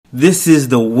This is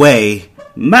the way.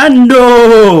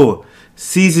 Mando!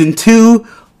 Season 2,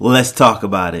 let's talk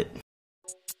about it.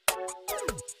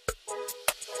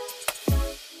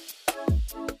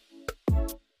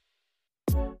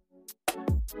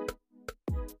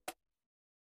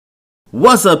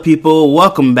 What's up, people?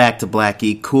 Welcome back to Black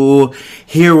Eat Cool.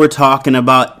 Here we're talking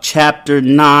about Chapter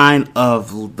 9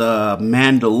 of The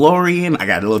Mandalorian. I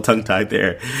got a little tongue-tied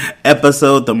there.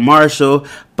 Episode The Marshal.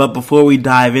 But before we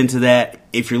dive into that,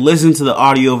 if you're listening to the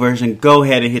audio version, go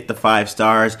ahead and hit the 5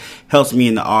 stars. Helps me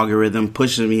in the algorithm,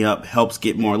 pushes me up, helps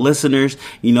get more listeners,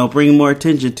 bring more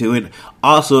attention to it.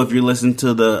 Also, if you're listening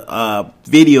to the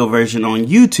video version on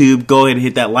YouTube, go ahead and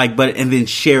hit that like button and then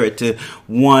share it to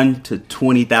 1 to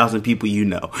 20,000 people you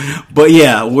know. But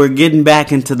yeah, we're getting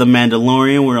back into The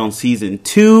Mandalorian. We're on season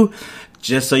 2.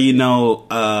 Just so you know,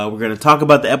 we're going to talk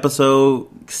about the episode,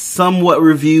 somewhat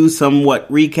review, somewhat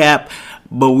recap.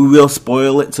 But we will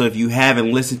spoil it, so if you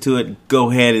haven't listened to it,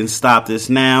 go ahead and stop this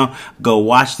now. Go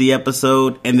watch the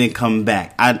episode, and then come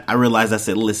back. I realized I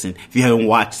said listen. If you haven't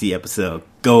watched the episode,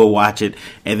 go watch it,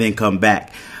 and then come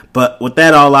back. But with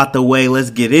that all out the way, let's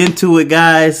get into it,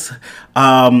 guys.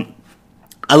 I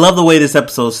love the way this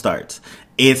episode starts.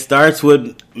 It starts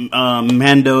with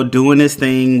Mando doing his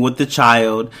thing with the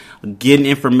child, getting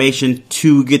information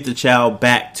to get the child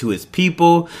back to his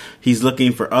people. He's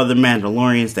looking for other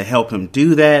Mandalorians to help him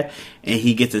do that. And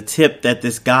he gets a tip that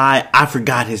this guy, I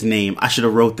forgot his name. I should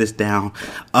have wrote this down.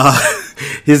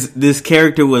 This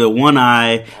character with a one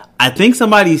eye, I think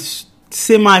somebody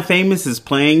semi-famous is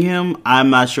playing him. I'm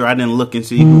not sure. I didn't look and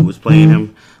see who was playing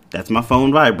him. That's my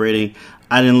phone vibrating.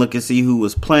 I didn't look and see who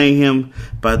was playing him,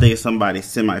 but I think it's somebody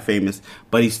semi-famous.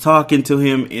 But he's talking to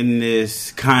him in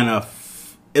this kind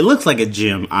of, it looks like a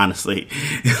gym, honestly.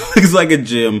 It looks like a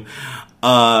gym.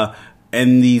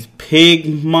 And these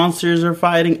pig monsters are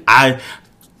fighting. I'm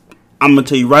going to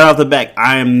tell you right off the bat,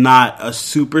 I am not a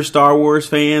super Star Wars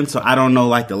fan, so I don't know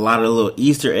like a lot of little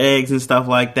Easter eggs and stuff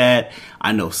like that.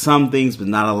 I know some things, but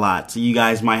not a lot. So you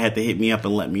guys might have to hit me up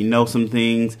and let me know some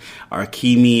things or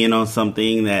key me in on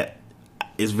something that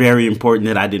is very important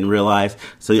that I didn't realize.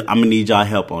 So I'm going to need y'all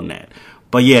help on that.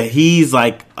 But yeah, he's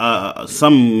like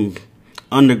some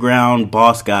underground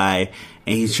boss guy,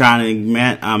 and he's trying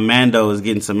to, Mando is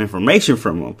getting some information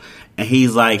from him. And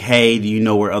he's like, hey, do you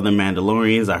know where other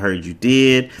Mandalorians? I heard you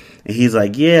did. And he's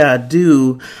like, yeah, I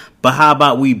do. But how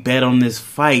about we bet on this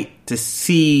fight to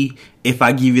see if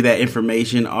I give you that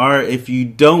information, or if you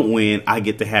don't win, I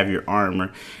get to have your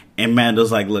armor. And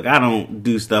Mando's like, look, I don't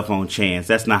do stuff on chance.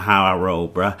 That's not how I roll,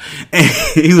 bruh. And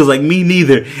he was like, me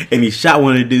neither. And he shot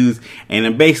one of the dudes. And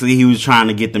then basically he was trying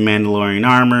to get the Mandalorian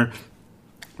armor.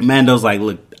 Mando's like,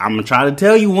 look, I'm going to try to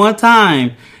tell you one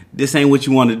time, this ain't what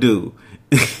you want to do.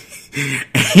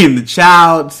 And the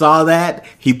child saw that.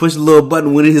 He pushed a little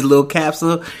button, went in his little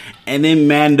capsule, and then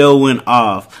Mando went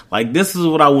off. Like, this is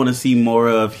what I want to see more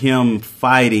of, him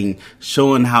fighting,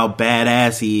 showing how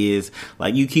badass he is.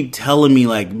 Like, you keep telling me,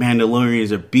 like,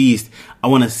 Mandalorians are beasts. I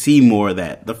want to see more of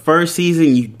that. The first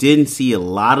season, you didn't see a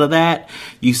lot of that.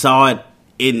 You saw it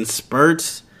in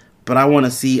spurts, but I want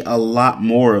to see a lot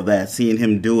more of that, seeing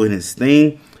him doing his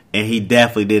thing, and he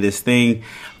definitely did his thing.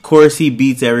 Of course, he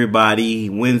beats everybody. He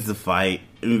wins the fight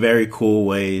in very cool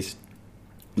ways.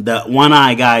 The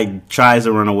one-eye guy tries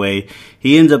to run away.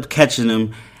 He ends up catching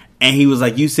him, and he was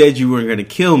like, you said you weren't going to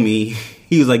kill me.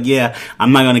 He was like, yeah,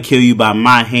 I'm not going to kill you by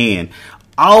my hand.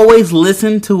 Always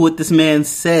listen to what this man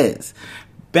says.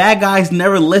 Bad guys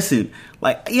never listen.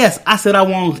 Like, yes, I said I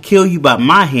won't kill you by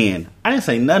my hand. I didn't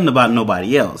say nothing about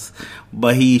nobody else.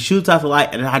 But he shoots out the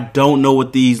light, and I don't know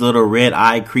what these little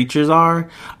red-eyed creatures are.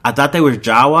 I thought they were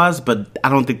Jawas, but I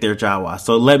don't think they're Jawas.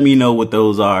 So let me know what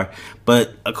those are.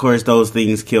 But, of course, those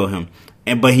things kill him.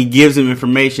 But he gives him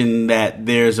information that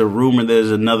there's a rumor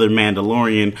there's another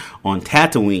Mandalorian on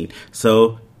Tatooine.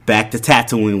 So back to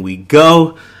Tatooine we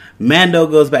go. Mando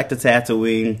goes back to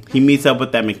Tatooine. He meets up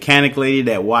with that mechanic lady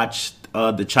that watched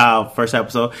the child first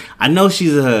episode. I know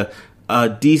she's a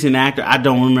decent actor. I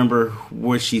don't remember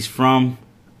where she's from.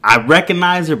 I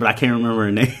recognize her, but I can't remember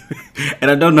her name.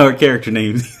 And I don't know her character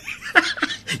names.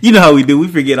 You know how we do. We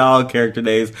forget all character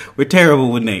names. We're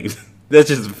terrible with names. That's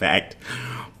just a fact.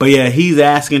 But yeah, he's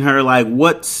asking her, like,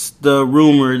 what's the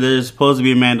rumor? There's supposed to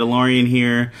be a Mandalorian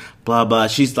here, blah, blah.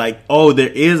 She's like, oh, there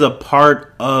is a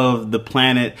part of the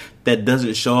planet that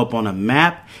doesn't show up on a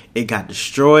map. It got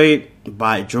destroyed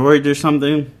by droids or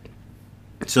something.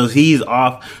 So he's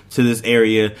off to this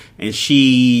area, and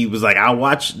she was like, I'll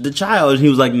watch the child. And he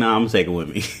was like, nah, I'm taking with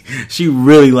me. She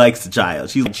really likes the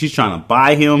child. She's trying to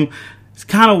buy him. It's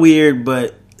kind of weird,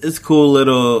 but it's a cool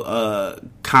little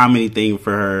comedy thing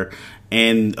for her.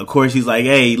 And of course he's like,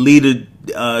 hey,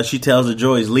 she tells the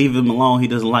droids, leave him alone. He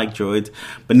doesn't like droids.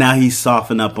 But now he's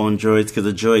softened up on droids because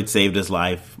a droid saved his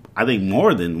life, I think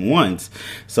more than once.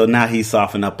 So now he's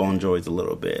softened up on droids a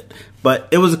little bit. But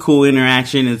it was a cool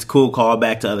interaction. It's a cool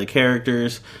callback to other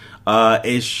characters.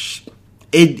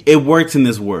 It works in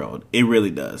this world. It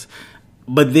really does.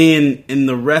 But then in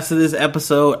the rest of this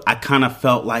episode, I kind of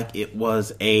felt like it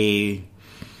was a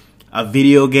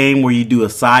video game where you do a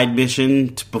side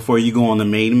mission before you go on the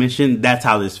main mission. That's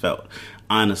how this felt,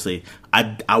 honestly.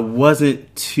 I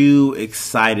wasn't too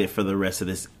excited for the rest of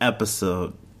this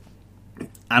episode.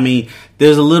 I mean,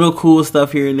 there's a little cool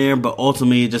stuff here and there, but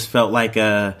ultimately it just felt like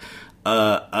a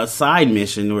side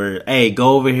mission where, hey,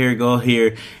 go over here, go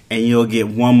here, and you'll get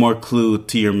one more clue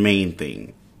to your main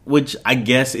thing. Which I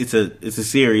guess it's a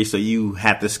series, so you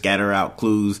have to scatter out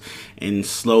clues and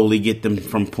slowly get them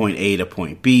from point A to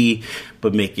point B,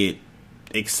 but make it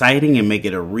exciting and make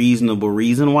it a reasonable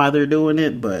reason why they're doing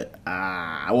it. But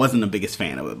I wasn't the biggest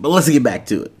fan of it. But let's get back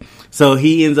to it. So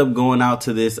he ends up going out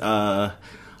to this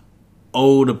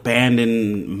old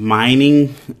abandoned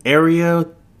mining area,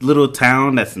 little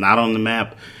town that's not on the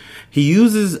map. He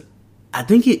uses, I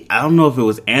don't know if it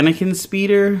was Anakin's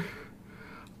speeder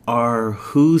or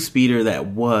whose speeder that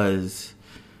was.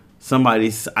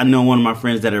 I know one of my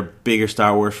friends that are bigger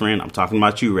Star Wars friend. I'm talking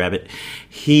about you, Rabbit.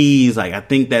 He's like, I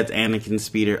think that's Anakin's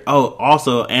speeder. Oh,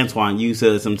 also Antoine, you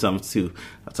said something too.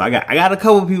 So I got a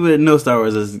couple people that know Star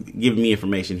Wars that's giving me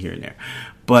information here and there.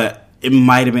 But it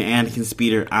might have been Anakin's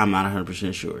speeder. I'm not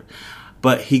 100% sure.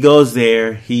 But he goes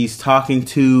there. He's talking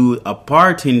to a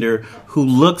bartender who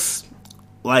looks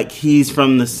like he's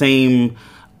from the same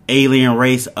alien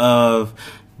race of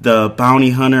the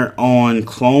bounty hunter on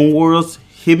Clone Wars.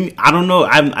 I don't know.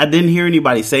 I didn't hear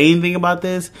anybody say anything about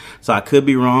this, so I could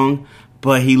be wrong.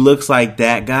 But he looks like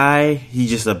that guy. He's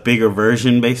just a bigger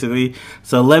version, basically.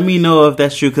 So let me know if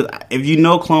that's true. Because if you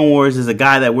know Clone Wars is a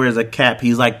guy that wears a cap.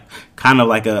 He's like kind of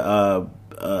like a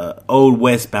old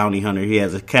West bounty hunter. He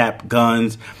has a cap,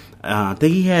 guns. I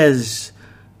think he has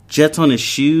jets on his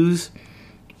shoes.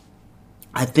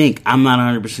 I'm not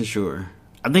 100% sure.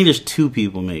 I think there's two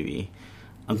people, maybe.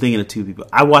 I'm thinking of two people.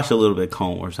 I watched a little bit of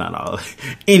Clone Wars, not all.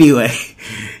 Anyway,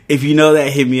 if you know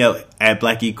that, hit me up at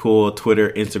BlackieCool, Twitter,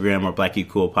 Instagram, or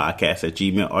BlackieCoolPodcast at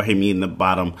Gmail, or hit me in the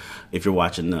bottom if you're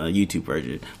watching the YouTube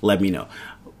version. Let me know.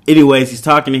 Anyways, he's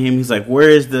talking to him. He's like, where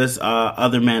is this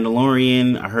other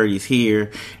Mandalorian? I heard he's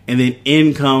here. And then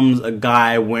in comes a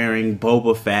guy wearing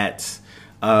Boba Fett's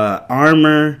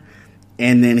armor.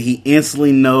 And then he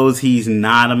instantly knows he's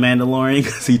not a Mandalorian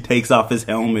because he takes off his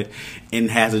helmet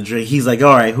and has a drink. He's like,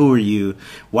 all right, who are you?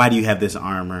 Why do you have this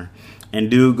armor?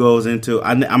 And dude goes into,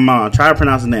 I'm going to try to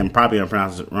pronounce his name. Probably going to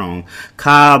pronounce it wrong.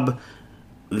 Cobb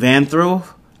Vanthro.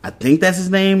 I think that's his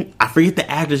name. I forget the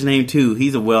actor's name too.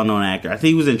 He's a well-known actor. I think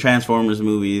he was in Transformers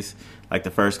movies, like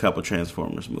the first couple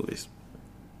Transformers movies.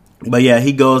 But yeah,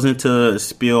 he goes into a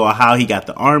spiel on how he got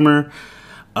the armor.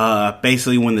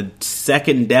 Basically when the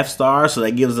second Death Star, so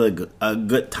that gives a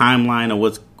good timeline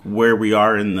of where we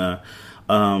are in the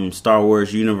Star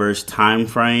Wars universe time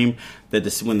frame.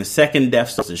 When the second Death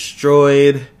Star was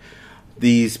destroyed,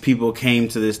 these people came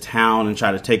to this town and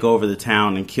tried to take over the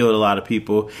town and killed a lot of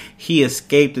people. He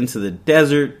escaped into the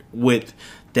desert with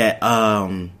that.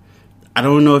 I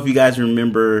don't know if you guys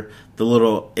remember the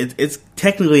little. It's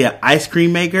technically an ice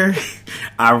cream maker.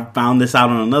 I found this out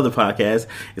on another podcast.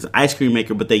 It's an ice cream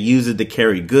maker, but they use it to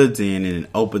carry goods in, and it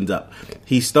opens up.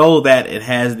 He stole that. It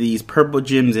has these purple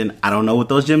gems in. I don't know what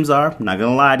those gems are. I'm not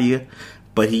gonna lie to you,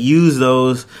 but he used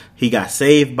those. He got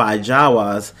saved by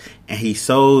Jawas, and he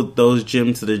sold those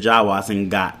gems to the Jawas and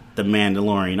got the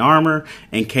Mandalorian armor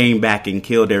and came back and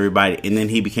killed everybody. And then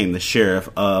he became the sheriff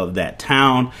of that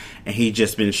town, and he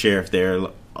just been sheriff there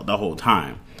the whole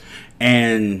time.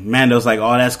 And Mando's like,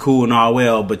 oh, that's cool and all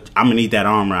well, but I'm going to need that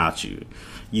armor out you.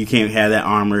 You can't have that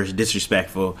armor. It's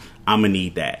disrespectful. I'm going to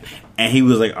need that. And he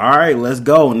was like, all right, let's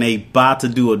go. And they about to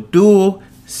do a duel.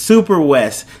 Super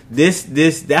West.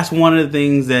 That's one of the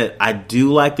things that I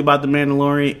do like about The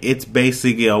Mandalorian. It's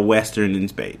basically a Western in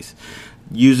space.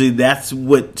 Usually that's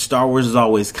what Star Wars has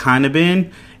always kind of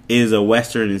been, is a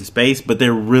Western in space, but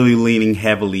they're really leaning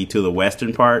heavily to the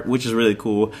Western part, which is really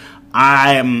cool.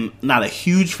 I am not a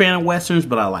huge fan of Westerns,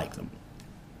 but I like them.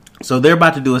 So they're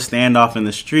about to do a standoff in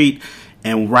the street,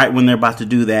 and right when they're about to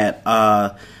do that,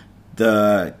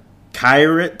 the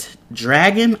Kyrit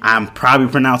dragon, I'm probably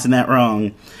pronouncing that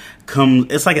wrong,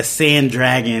 it's like a sand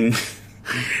dragon.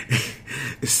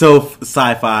 It's so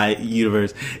sci-fi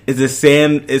universe. It's a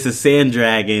sand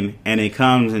dragon, and it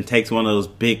comes and takes one of those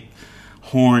big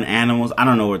horned animals. I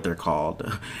don't know what they're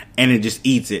called. And it just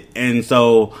eats it. And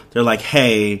so they're like,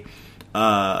 hey,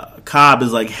 Cobb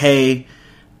is like, hey,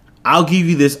 I'll give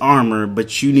you this armor,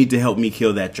 but you need to help me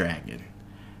kill that dragon.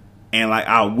 And like,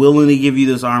 I'll willingly give you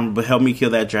this armor, but help me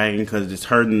kill that dragon because it's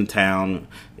hurting the town.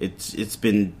 It's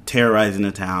been terrorizing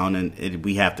the town, and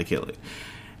we have to kill it.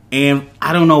 And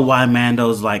I don't know why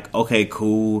Mando's like, okay,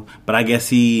 cool. But I guess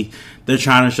they're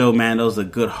trying to show Mando's a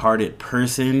good-hearted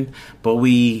person. But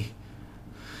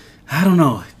I don't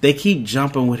know. They keep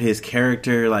jumping with his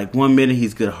character. Like, one minute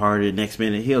he's good-hearted, next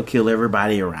minute he'll kill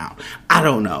everybody around. I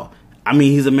don't know. I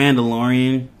mean, he's a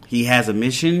Mandalorian. He has a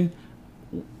mission.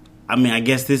 I mean, I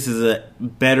guess this is a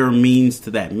better means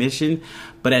to that mission.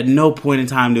 But at no point in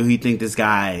time do he think this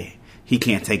guy, he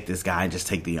can't take this guy and just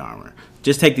take the armor.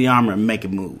 Just take the armor and make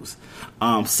it moves.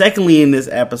 Secondly, in this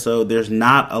episode, there's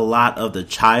not a lot of the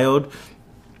child.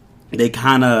 They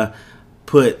kind of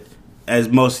put, as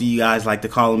most of you guys like to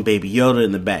call him, Baby Yoda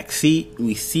in the back seat.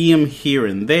 We see him here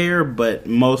and there, but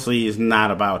mostly it's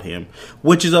not about him.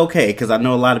 Which is okay, because I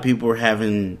know a lot of people are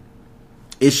having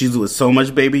issues with so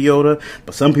much Baby Yoda,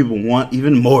 but some people want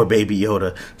even more Baby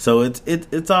Yoda. So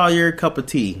it's all your cup of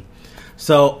tea.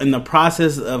 So in the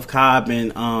process of Cobb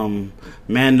and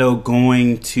Mando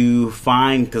going to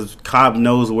find, because Cobb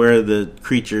knows where the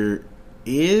creature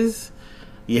is.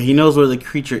 Yeah, he knows where the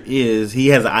creature is. He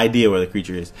has an idea where the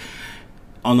creature is.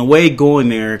 On the way going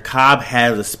there, Cobb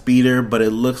has a speeder, but it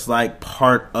looks like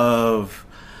part of,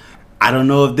 I don't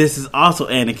know if this is also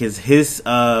Anakin's. His,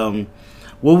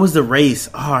 what was the race?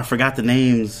 Oh, I forgot the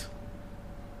names.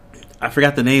 I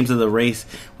forgot the names of the race.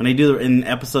 When they do in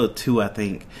episode 2, I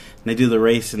think. They do the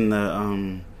race in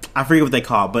the, I forget what they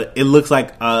call it, but it looks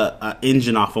like a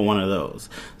engine off of one of those.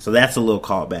 So that's a little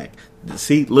callback.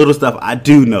 See, little stuff I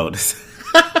do notice.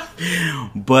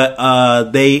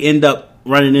 But they end up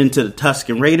running into the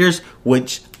Tusken Raiders,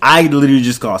 which I literally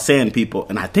just call Sand People.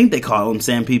 And I think they call them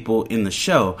Sand People in the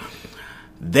show.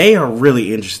 They are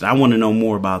really interesting. I want to know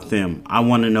more about them. I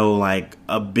want to know, like,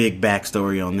 a big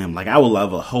backstory on them. Like, I would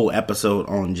love a whole episode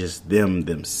on just them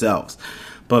themselves.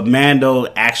 But Mando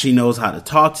actually knows how to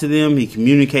talk to them. He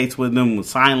communicates with them with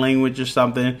sign language or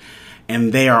something.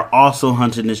 And they are also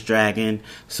hunting this dragon.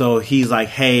 So he's like,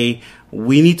 hey,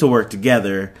 we need to work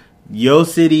together. Your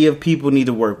city of people need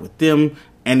to work with them.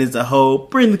 And it's a whole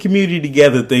bring the community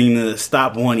together thing to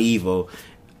stop one evil.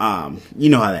 You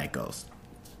know how that goes.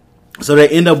 So they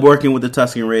end up working with the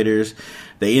Tusken Raiders.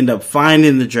 They end up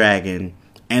finding the dragon.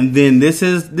 And then this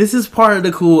is part of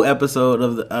the cool episode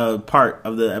of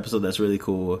the episode that's really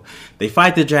cool. They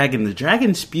fight the dragon. The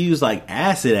dragon spews like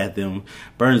acid at them,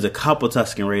 burns a couple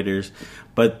Tusken Raiders.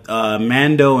 But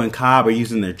Mando and Cobb are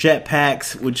using their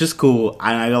jetpacks, which is cool.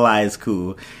 I ain't gonna lie, it's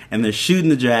cool. And they're shooting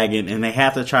the dragon, and they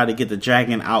have to try to get the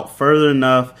dragon out further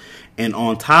enough. And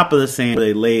on top of the sand,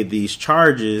 they laid these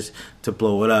charges to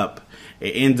blow it up.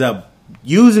 It ends up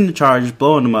using the charges,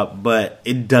 blowing them up, but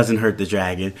it doesn't hurt the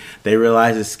dragon. They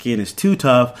realize his skin is too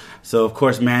tough, so of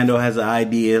course Mando has an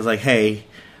idea. It's like, hey,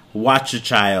 watch your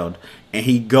child. And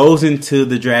he goes into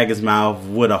the dragon's mouth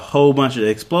with a whole bunch of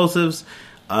explosives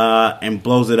and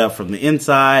blows it up from the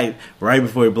inside. Right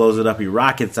before he blows it up, he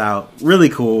rockets out. Really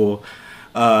cool.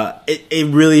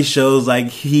 It really shows like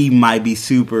he might be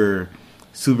super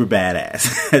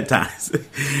badass at times.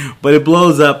 But it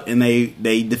blows up and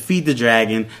they defeat the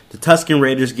dragon. The Tusken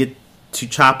Raiders get to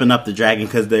chopping up the dragon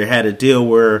because they had a deal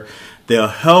where they'll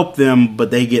help them,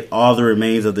 but they get all the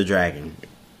remains of the dragon.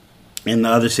 And the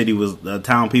other city was, the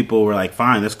town people were like,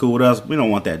 fine, that's cool with us. We don't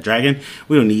want that dragon.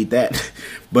 We don't need that.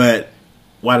 But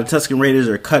while the Tusken Raiders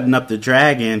are cutting up the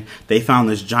dragon, they found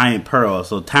this giant pearl.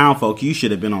 So town folk, you should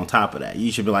have been on top of that.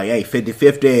 You should be like, hey,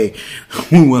 50-50.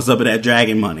 Who wants up of that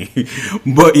dragon money?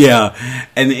 But yeah,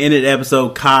 at the end of the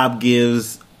episode, Cobb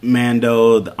gives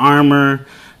Mando the armor.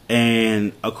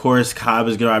 And of course, Cobb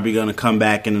is probably going to come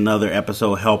back in another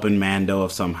episode helping Mando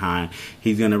of some kind.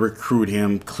 He's going to recruit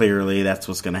him. Clearly, that's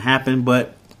what's going to happen.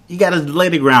 But you got to lay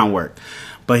the groundwork.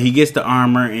 But he gets the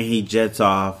armor and he jets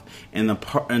off. In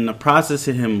the process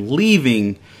of him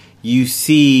leaving, you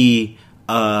see,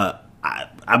 I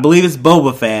believe it's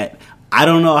Boba Fett. I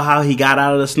don't know how he got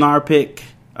out of the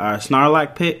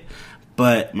Snarlock pit,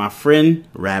 but my friend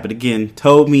Rabbit again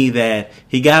told me that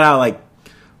he got out like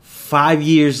 5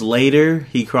 years later.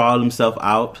 He crawled himself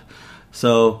out.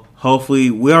 So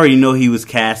hopefully, we already know he was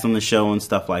cast on the show and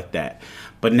stuff like that.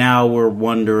 But now we're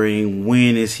wondering,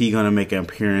 when is he going to make an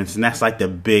appearance? And that's like the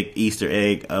big Easter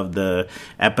egg of the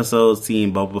episode,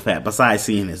 seeing Boba Fett, besides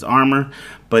seeing his armor.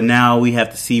 But now we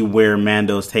have to see where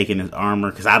Mando's taking his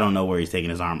armor, because I don't know where he's taking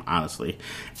his armor, honestly.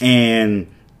 And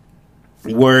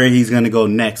where he's going to go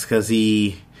next, because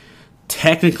he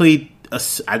technically,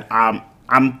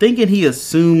 I'm thinking he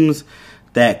assumes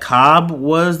that Cobb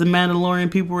was the Mandalorian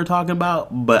people were talking about,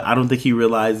 but I don't think he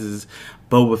realizes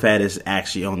Boba Fett is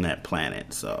actually on that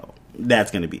planet. So that's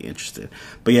going to be interesting.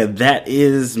 But yeah, that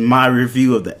is my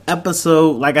review of the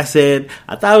episode. Like I said,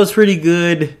 I thought it was pretty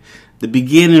good. The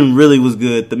beginning really was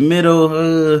good. The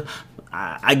middle,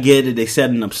 I get it. They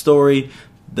setting up story.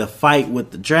 The fight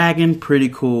with the dragon, pretty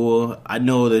cool. I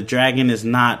know the dragon is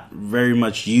not very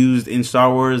much used in Star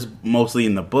Wars, mostly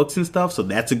in the books and stuff. So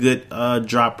that's a good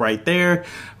drop right there.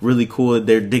 Really cool.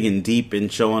 They're digging deep and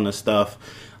showing us stuff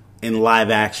in live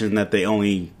action that they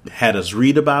only had us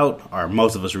read about, or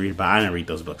most of us read about. I didn't read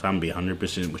those books. I'm going to be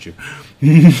 100% with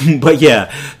you. But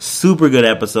yeah, super good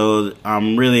episode.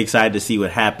 I'm really excited to see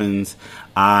what happens.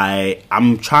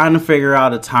 I'm trying to figure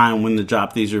out a time when to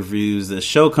drop these reviews. The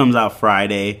show comes out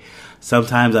Friday.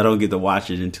 Sometimes I don't get to watch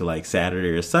it until like Saturday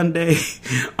or Sunday.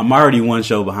 I'm already one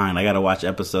show behind. I got to watch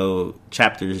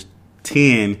chapter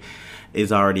 10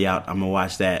 is already out. I'm going to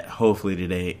watch that hopefully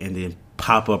today and then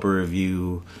pop up a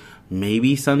review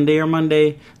maybe Sunday or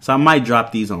Monday. So I might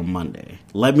drop these on Monday.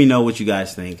 Let me know what you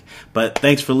guys think. But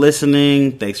thanks for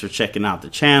listening. Thanks for checking out the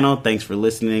channel. Thanks for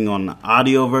listening on the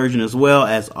audio version as well.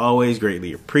 As always,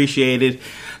 greatly appreciated.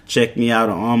 Check me out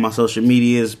on all my social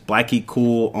medias. Blackie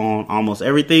Cool on almost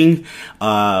everything.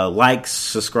 Like,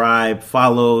 subscribe,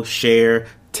 follow, share,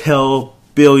 tell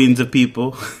billions of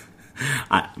people.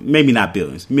 Maybe not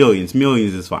billions. Millions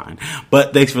is fine.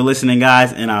 But thanks for listening,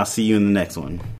 guys, and I'll see you in the next one.